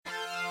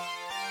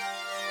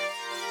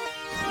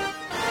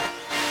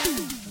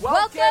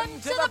Welcome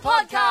to the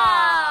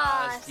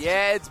podcast.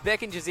 Yeah, it's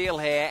Beck and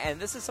Jazeel here, and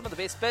this is some of the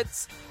best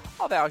bits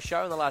of our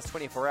show in the last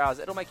 24 hours.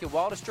 It'll make your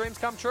wildest dreams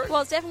come true. Well,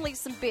 it's definitely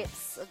some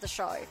bits of the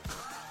show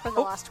from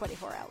the last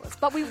 24 hours,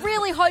 but we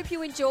really hope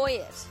you enjoy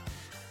it.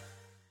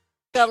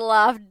 Gotta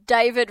laugh.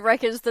 David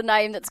reckons the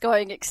name that's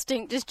going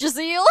extinct is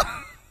Jazeel.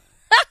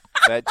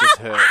 That just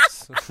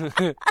hurts.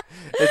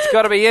 It's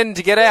got to be in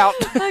to get out.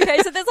 Okay,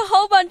 so there's a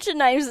whole bunch of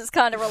names that's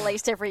kind of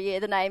released every year.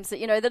 The names that,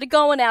 that are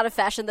going out of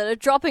fashion, that are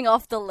dropping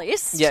off the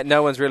list. Yeah,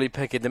 no one's really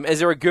picking them. Is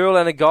there a girl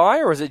and a guy,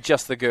 or is it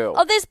just the girl?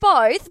 Oh, there's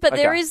both, but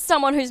Okay. there is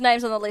someone whose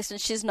name's on the list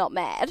and she's not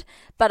mad.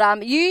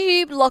 But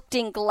you locked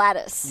in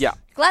Gladys. Yeah.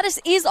 Gladys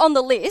is on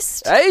the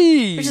list.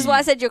 Hey! Which is why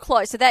I said you're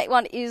close. So that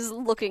one is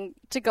looking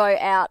to go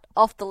out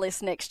off the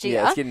list next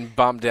year. Yeah, it's getting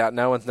bumped out.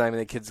 No one's naming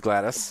their kids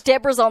Gladys.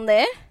 Deborah's on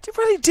there.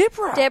 Really,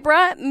 Deborah?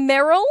 Deborah,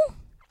 Meryl,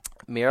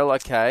 Meryl,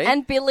 okay.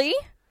 and Billy.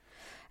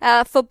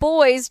 For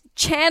boys,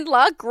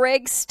 Chandler,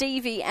 Greg,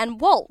 Stevie,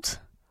 and Walt.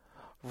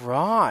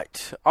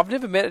 Right. I've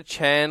never met a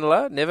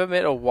Chandler, never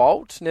met a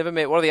Walt, never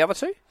met... What are the other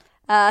two?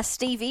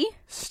 Stevie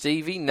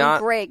Stevie, and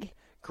Greg.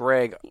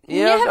 Greg.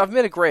 Yeah, I've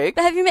met a Greg.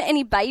 But have you met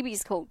any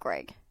babies called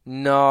Greg?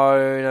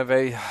 No,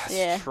 very.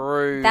 Yeah.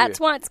 True. That's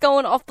why it's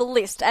going off the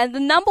list. And the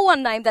number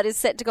one name that is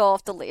set to go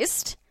off the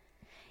list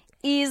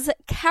is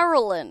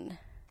Carolyn.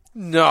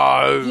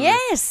 No.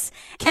 Yes.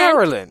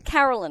 Carolyn.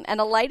 Carolyn. And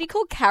a lady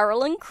called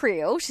Carolyn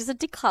Creel, she's a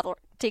declutterer.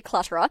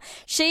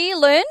 She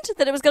learned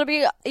that it was going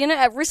to be,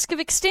 at risk of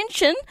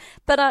extinction,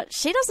 but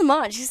she doesn't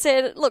mind. She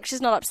said, look,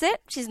 she's not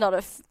upset. She's not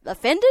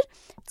offended.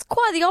 It's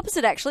quite the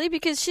opposite, actually,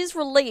 because she's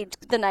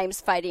relieved the name's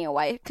fading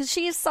away because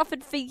she has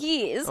suffered for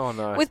years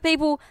with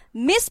people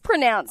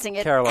mispronouncing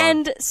it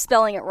and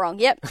spelling it wrong.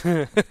 Yep.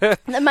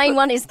 The main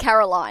one is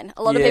Caroline.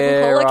 A lot of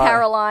people call her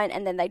Caroline,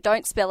 and then they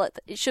don't spell it.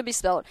 It should be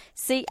spelled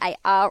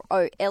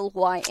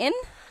Carolyn.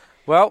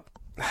 Well,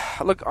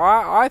 look,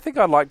 I think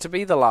I'd like to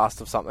be the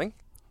last of something.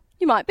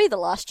 You might be the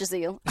last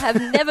Jazeel. I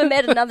have never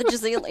met another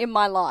Jazeel in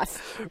my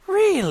life.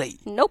 Really?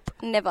 Nope,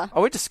 never. I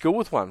went to school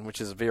with one, which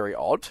is very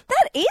odd.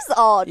 That is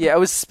odd. Yeah, it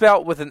was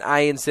spelt with an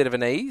A instead of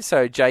an E,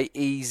 so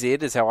J-E-Z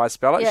is how I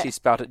spell it. Yeah. She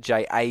spelt it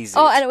J-A-Z.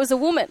 Oh, and it was a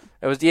woman.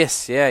 It was,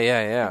 yes,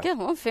 yeah. Okay,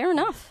 well, fair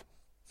enough.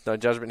 No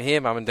judgment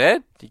here, Mum and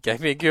Dad. You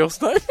gave me a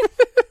girl's name.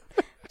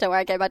 Don't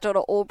worry, I gave my daughter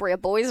Aubrey a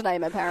boy's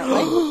name,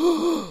 apparently.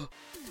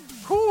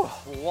 Whew,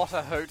 what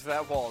a hoot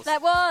that was.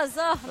 That was.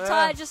 Oh, I'm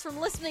tired just from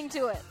listening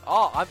to it.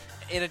 Oh, I'm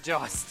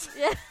energised.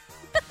 Yeah.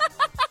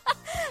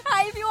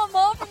 Hey, if you want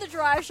more from The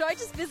Drive Show,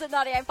 just visit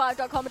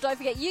 985.com and don't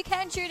forget you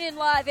can tune in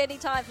live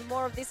anytime for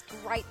more of this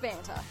great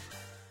banter.